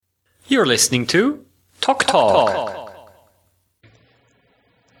You're listening to Talk Talk.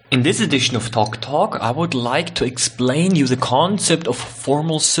 In this edition of Talk Talk, I would like to explain you the concept of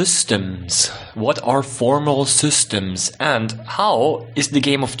formal systems. What are formal systems and how is the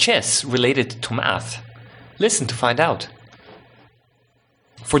game of chess related to math? Listen to find out.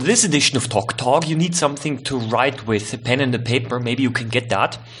 For this edition of Talk Talk, you need something to write with, a pen and a paper. Maybe you can get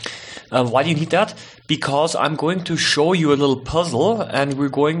that. Why do you need that? Because I'm going to show you a little puzzle and we're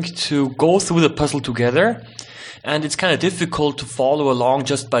going to go through the puzzle together. And it's kind of difficult to follow along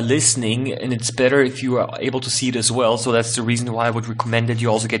just by listening, and it's better if you are able to see it as well. So that's the reason why I would recommend that you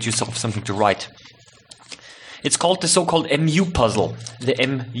also get yourself something to write. It's called the so-called MU puzzle. The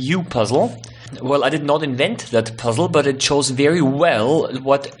MU puzzle. Well, I did not invent that puzzle, but it shows very well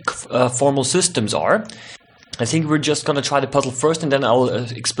what formal systems are. I think we're just going to try the puzzle first, and then I'll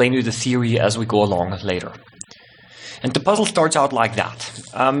explain you the theory as we go along later. And the puzzle starts out like that.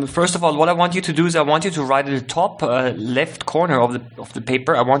 First of all, what I want you to do is I want you to write at the top left corner of the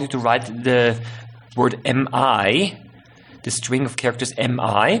paper, I want you to write the word MI, the string of characters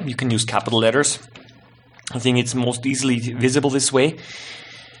MI. You can use capital letters. I think it's most easily visible this way.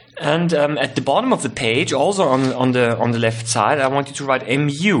 And at the bottom of the page, also on the left side, I want you to write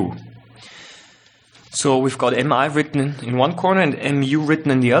MU. So we've got MI written in one corner and MU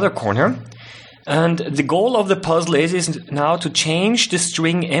written in the other corner. And the goal of the puzzle is now to change the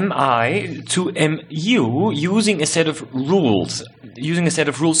string MI to MU using a set of rules.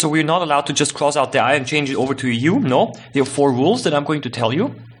 So we're not allowed to just cross out the I and change it over to a U. No, there are 4 rules that I'm going to tell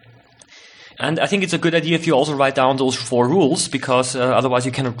you. And I think it's a good idea if you also write down those 4 rules, because otherwise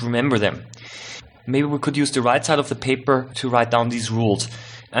you cannot remember them. Maybe we could use the right side of the paper to write down these rules.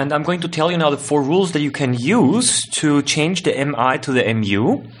 And I'm going to tell you now the 4 rules that you can use to change the MI to the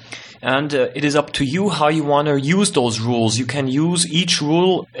MU. And it is up to you how you want to use those rules. You can use each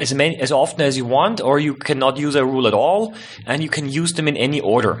rule as often as you want, or you cannot use a rule at all, and you can use them in any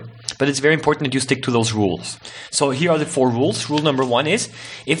order. But it's very important that you stick to those rules. So here are the 4 rules. Rule number 1 is,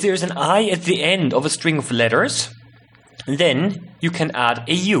 if there's an I at the end of a string of letters, then you can add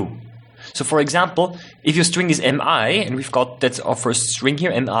a U. So for example, if your string is MI, and that's our first string here,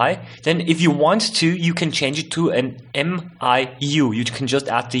 MI, then if you want to, you can change it to an MIU. You can just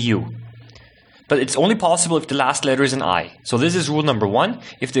add the U. But it's only possible if the last letter is an I. So this is rule number 1.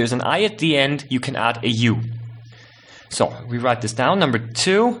 If there's an I at the end, you can add a U. So we write this down. Number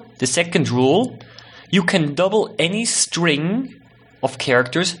 2, the second rule, you can double any string of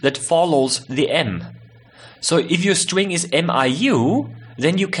characters that follows the M. So if your string is MIU,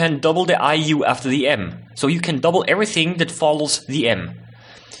 then you can double the IU after the M. So you can double everything that follows the M.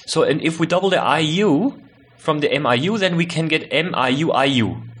 So and if we double the IU from the MIU, then we can get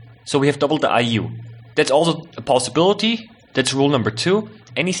MIU-IU. So we have doubled the IU. That's also a possibility. That's rule number 2.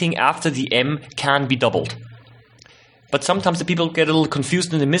 Anything after the M can be doubled. But sometimes the people get a little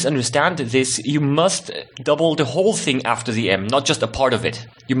confused and they misunderstand this. You must double the whole thing after the M, not just a part of it.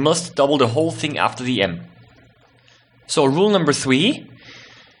 You must double the whole thing after the M. So rule number 3.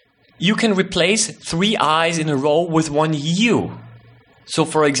 You can replace 3 I's in a row with 1 U. So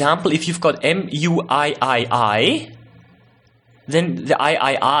for example, if you've got MUIII, then the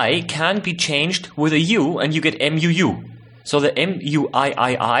III can be changed with a U and you get MUU. So the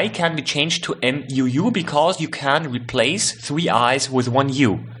MUIII can be changed to MUU because you can replace 3 I's with 1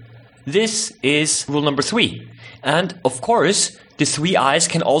 U. This is rule number 3. And of course, the 3 I's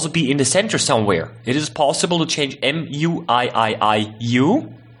can also be in the center somewhere. It is possible to change MUIIU.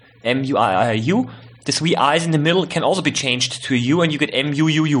 MUIIU. The 3 I's in the middle can also be changed to a U and you get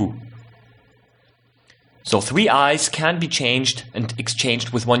MUUU. So 3 I's can be changed and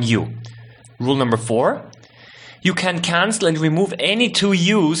exchanged with 1 U. Rule number 4. You can cancel and remove any 2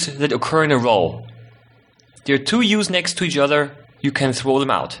 U's that occur in a row. There are 2 U's next to each other. You can throw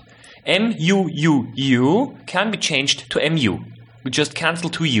them out. MUUU can be changed to MU. We just cancel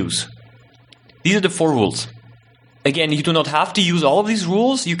 2 U's. These are the 4 rules. Again, you do not have to use all of these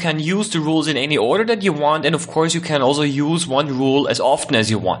rules. You can use the rules in any order that you want. And of course, you can also use one rule as often as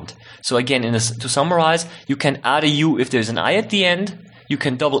you want. So again, to summarize, you can add a U if there's an I at the end. You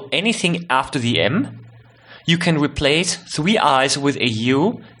can double anything after the M. You can replace 3 I's with a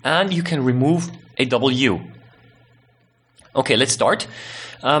U. And you can remove a double U. Okay, let's start.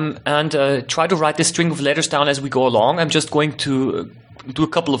 Try to write this string of letters down as we go along. I'm just going to do a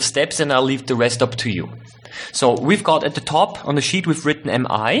couple of steps and I'll leave the rest up to you. So we've got at the top on the sheet we've written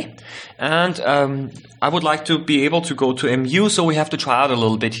MI, and I would like to be able to go to MU, so we have to try out a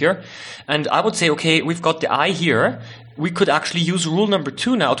little bit here. And I would say, okay, we've got the I here. We could actually use rule number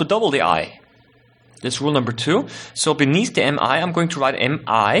 2 now to double the I. That's rule number 2. So beneath the mi, I'm going to write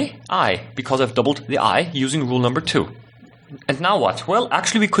mi, because I've doubled the I using rule number 2. And now what? Well,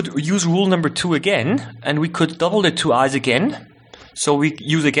 actually we could use rule number 2 again, and we could double the 2 i's again. So we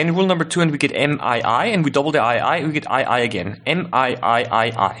use again rule number 2 and we get mii, and we double the ii, we get ii again.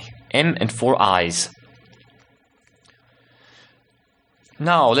 M-I-I-I-I. M and 4 i's.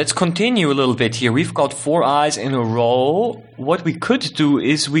 Now, let's continue a little bit here. We've got 4 i's in a row. What we could do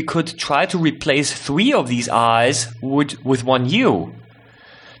is we could try to replace 3 of these i's with one u.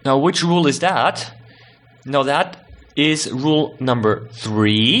 Now, which rule is that? Now, that is rule number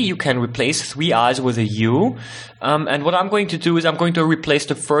 3. You can replace 3 i's with a u. And what I'm going to do is I'm going to replace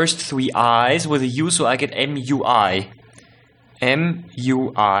the first 3 i's with a u, so I get MUI.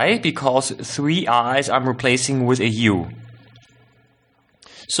 MUI, because 3 i's I'm replacing with a u.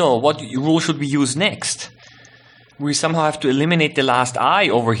 So, what rule should we use next? We somehow have to eliminate the last I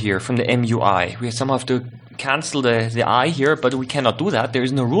over here from the MUI. We somehow have to cancel the I here, but we cannot do that. There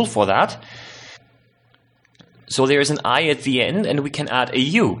is no rule for that. So there is an I at the end, and we can add a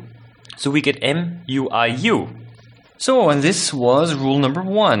U. So we get MUIU. So, and this was rule number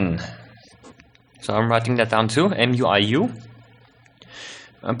 1. So I'm writing that down too, MUIU.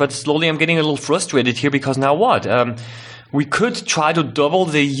 But slowly I'm getting a little frustrated here, because now what? We could try to double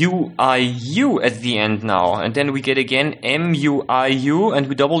the UIU at the end now, and then we get again MUIU, and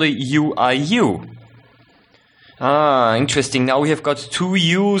we double the UIU. Ah, interesting. Now we have got 2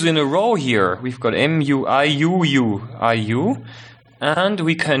 U's in a row here. We've got MUIUUIU, and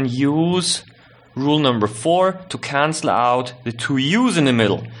we can use rule number 4 to cancel out the 2 U's in the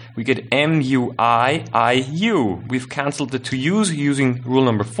middle. We get MUIIU. We've cancelled the 2 U's using rule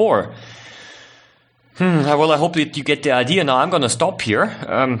number 4. Well, I hope that you get the idea. Now I'm going to stop here.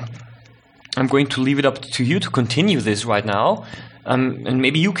 I'm going to leave it up to you to continue this right now. And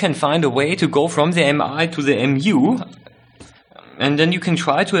maybe you can find a way to go from the MI to the MU. And then you can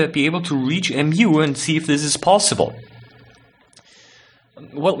try to be able to reach MU and see if this is possible.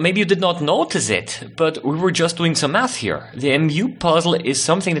 Well, maybe you did not notice it, but we were just doing some math here. The MU puzzle is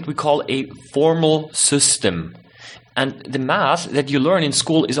something that we call a formal system. And the math that you learn in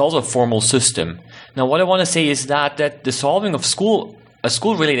school is also a formal system. Now, what I want to say is that the solving of a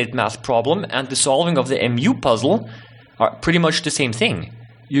school-related math problem and the solving of the MU puzzle are pretty much the same thing.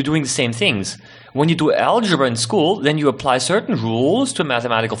 You're doing the same things. When you do algebra in school, then you apply certain rules to a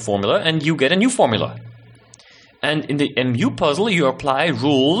mathematical formula and you get a new formula. And in the MU puzzle, you apply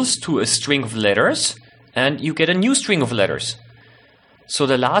rules to a string of letters and you get a new string of letters. So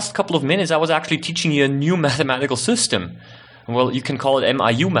the last couple of minutes, I was actually teaching you a new mathematical system. Well, you can call it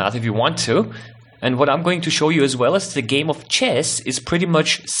MIU math if you want to. And what I'm going to show you as well is the game of chess is pretty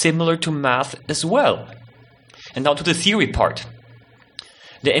much similar to math as well. And now to the theory part.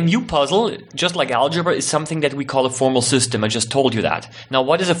 The MU puzzle, just like algebra, is something that we call a formal system. I just told you that. Now,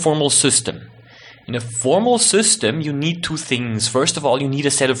 what is a formal system? In a formal system, you need 2 things. First of all, you need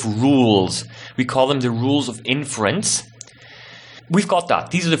a set of rules. We call them the rules of inference. We've got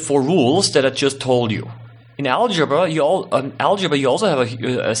that. These are the 4 rules that I just told you. In algebra, you also have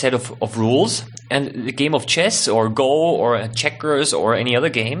a set of rules. And the game of chess or Go or checkers or any other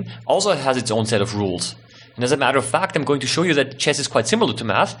game also has its own set of rules. And as a matter of fact, I'm going to show you that chess is quite similar to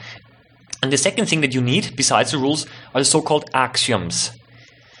math. And the second thing that you need, besides the rules, are the so-called axioms.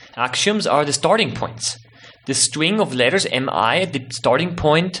 Axioms are the starting points. The string of letters MI, the starting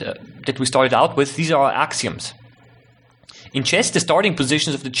point that we started out with, these are our axioms. In chess, the starting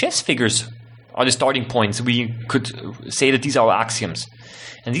positions of the chess figures are the starting points. We could say that these are our axioms.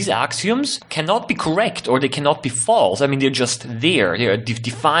 And these axioms cannot be correct or they cannot be false. I mean, they're just there. They are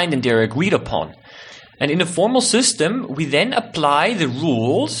defined and they're agreed upon. And in a formal system, we then apply the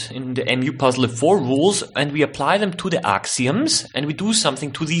rules, in the MU puzzle, the 4 rules, and we apply them to the axioms, and we do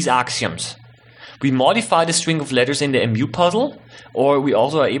something to these axioms. We modify the string of letters in the MU puzzle, or we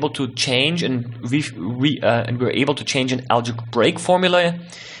also are able to change and we're able to change an algebraic formula,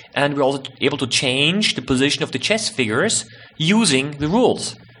 and we're also able to change the position of the chess figures using the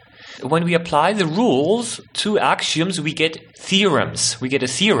rules. When we apply the rules to axioms, we get theorems. We get a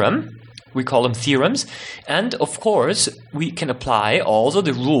theorem. We call them theorems. And, of course, we can apply also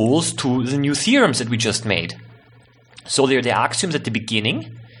the rules to the new theorems that we just made. So they're the axioms at the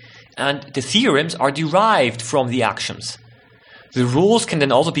beginning, and the theorems are derived from the axioms. The rules can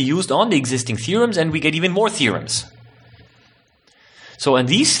then also be used on the existing theorems, and we get even more theorems. So, and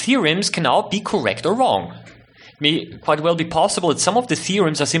these theorems can now be correct or wrong. It may quite well be possible that some of the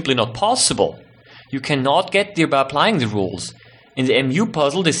theorems are simply not possible. You cannot get there by applying the rules. In the MU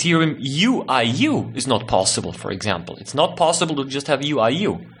puzzle, the theorem UIU is not possible, for example. It's not possible to just have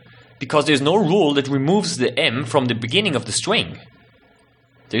UIU. because there's no rule that removes the m from the beginning of the string.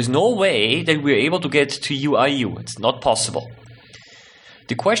 There's no way that we're able to get to UIU. It's not possible.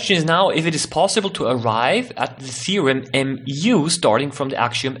 The question is now if it is possible to arrive at the theorem MU starting from the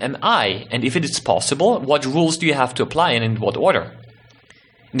axiom MI. And if it is possible, what rules do you have to apply and in what order?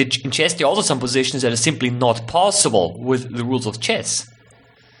 In chess, there are also some positions that are simply not possible with the rules of chess.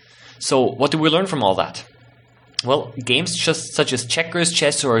 So what do we learn from all that? Well, games such as checkers,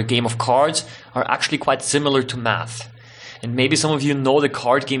 chess, or a game of cards are actually quite similar to math. And maybe some of you know the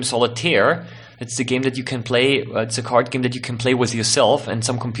card game Solitaire. It's a game that you can play. It's a card game that you can play with yourself, and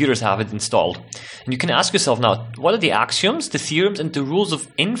some computers have it installed. And you can ask yourself now, what are the axioms, the theorems, and the rules of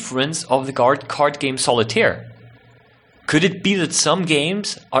inference of the card game Solitaire? Could it be that some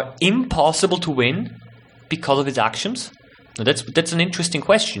games are impossible to win because of its axioms? Now that's an interesting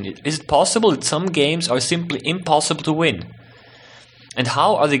question. Is it possible that some games are simply impossible to win? And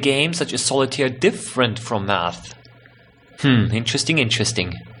how are the games such as Solitaire different from math? Interesting.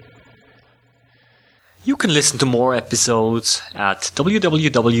 You can listen to more episodes at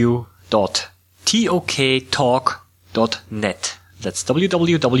www.toktalk.net. That's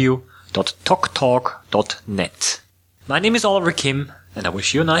www.toktalk.net. My name is Oliver Kim, and I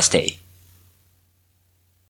wish you a nice day.